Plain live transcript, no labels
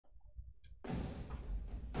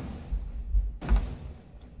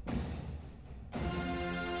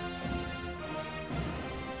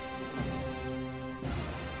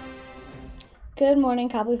Good morning,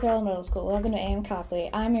 Copley Middle School. Welcome to AM Copley.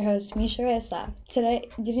 I'm your host, Misha Reyesa. Today,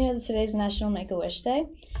 did you know that today's National Make-A-Wish Day?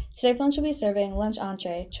 Today, lunch will be serving lunch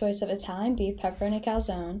entree, choice of Italian beef pepperoni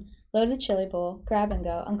calzone, loaded chili bowl, grab and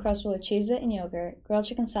go, uncrustable with cheese-it and yogurt, grilled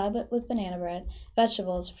chicken salad with banana bread,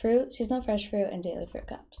 vegetables, fruit, seasonal fresh fruit, and daily fruit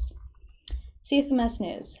cups. CFMS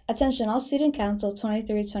News. Attention all Student Council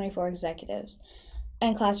 23-24 executives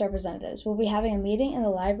and class representatives. We'll be having a meeting in the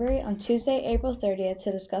library on Tuesday, April 30th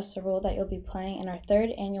to discuss the role that you'll be playing in our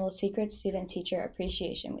 3rd annual Secret Student Teacher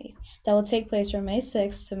Appreciation Week that will take place from May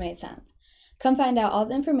 6th to May 10th. Come find out all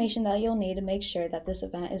the information that you'll need to make sure that this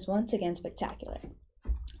event is once again spectacular.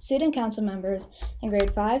 Student Council members in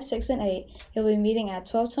grade 5, 6, and 8 will be meeting at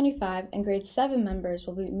 12:25, and grade 7 members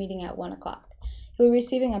will be meeting at 1 o'clock. You'll be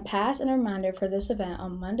receiving a pass and a reminder for this event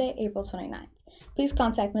on Monday, April 29th. Please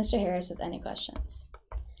contact Mr. Harris with any questions.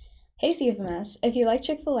 Hey CFMS, if you like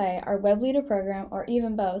Chick-fil-A, our Web Leader program, or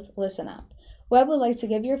even both, listen up. Web would like to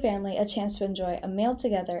give your family a chance to enjoy a meal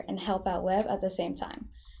together and help out Web at the same time.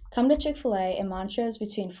 Come to Chick-fil-A in Montrose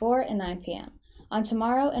between 4 and 9 p.m. On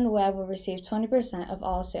tomorrow, and Web will receive 20% of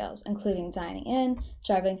all sales, including dining in,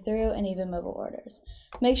 driving through, and even mobile orders.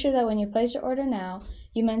 Make sure that when you place your order now,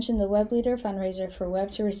 you mention the Web Leader fundraiser for Web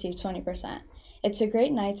to receive 20%. It's a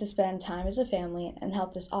great night to spend time as a family and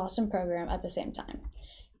help this awesome program at the same time.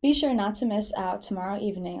 Be sure not to miss out tomorrow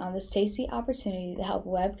evening on this tasty opportunity to help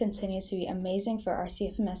Web continue to be amazing for our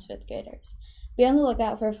CFMS 5th graders. Be on the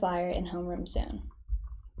lookout for a flyer in homeroom soon.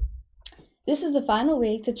 This is the final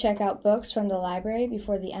week to check out books from the library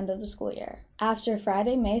before the end of the school year. After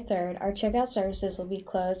Friday, May 3rd, our checkout services will be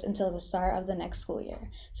closed until the start of the next school year.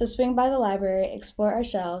 So swing by the library, explore our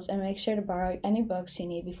shelves, and make sure to borrow any books you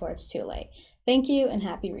need before it's too late. Thank you and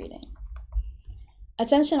happy reading.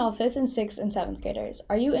 Attention all 5th and 6th and 7th graders.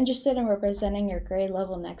 Are you interested in representing your grade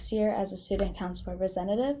level next year as a Student Council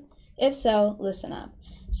representative? If so, listen up.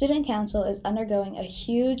 Student Council is undergoing a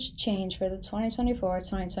huge change for the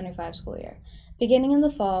 2024-2025 school year. Beginning in the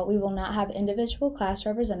fall, we will not have individual class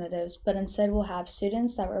representatives, but instead will have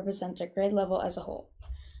students that represent their grade level as a whole.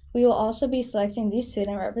 We will also be selecting these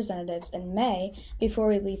student representatives in May before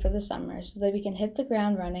we leave for the summer so that we can hit the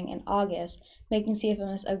ground running in August, making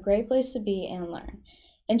CFMS a great place to be and learn.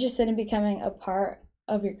 Interested in becoming a part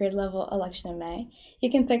of your grade level election in May?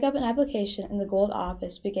 You can pick up an application in the Gold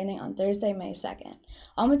office beginning on Thursday, May 2nd.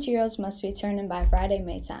 All materials must be turned in by Friday,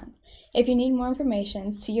 May 10th. If you need more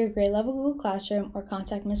information, see your grade level Google Classroom or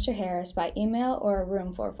contact Mr. Harris by email or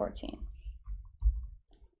room 414.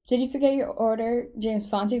 Did you forget your order James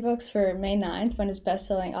Ponti books for May 9th when his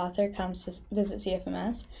best-selling author comes to visit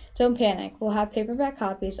CFMS? Don't panic, we'll have paperback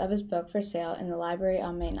copies of his book for sale in the library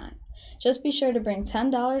on May 9th. Just be sure to bring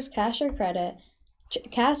 $10 cash or credit,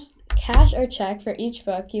 cash or check for each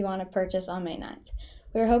book you want to purchase on May 9th.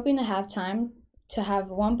 We're hoping to have time to have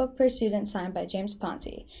 1 book per student signed by James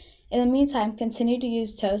Ponti. In the meantime, continue to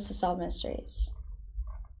use toast to solve mysteries.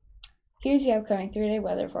 Here's the upcoming 3-day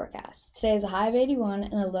weather forecast. Today is a high of 81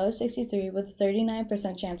 and a low of 63 with a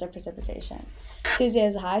 39% chance of precipitation. Tuesday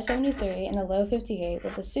is a high of 73 and a low of 58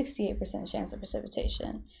 with a 68% chance of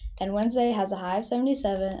precipitation. And Wednesday has a high of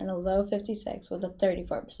 77 and a low of 56 with a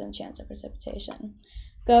 34% chance of precipitation.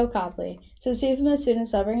 Go Copley! To the CFMS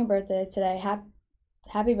students celebrating a birthday today,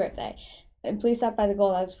 happy birthday. And please stop by the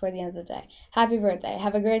Gold House before the end of the day. Happy birthday.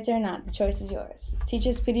 Have a great day or not. The choice is yours.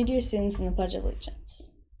 Teachers, please lead your students in the Pledge of Allegiance.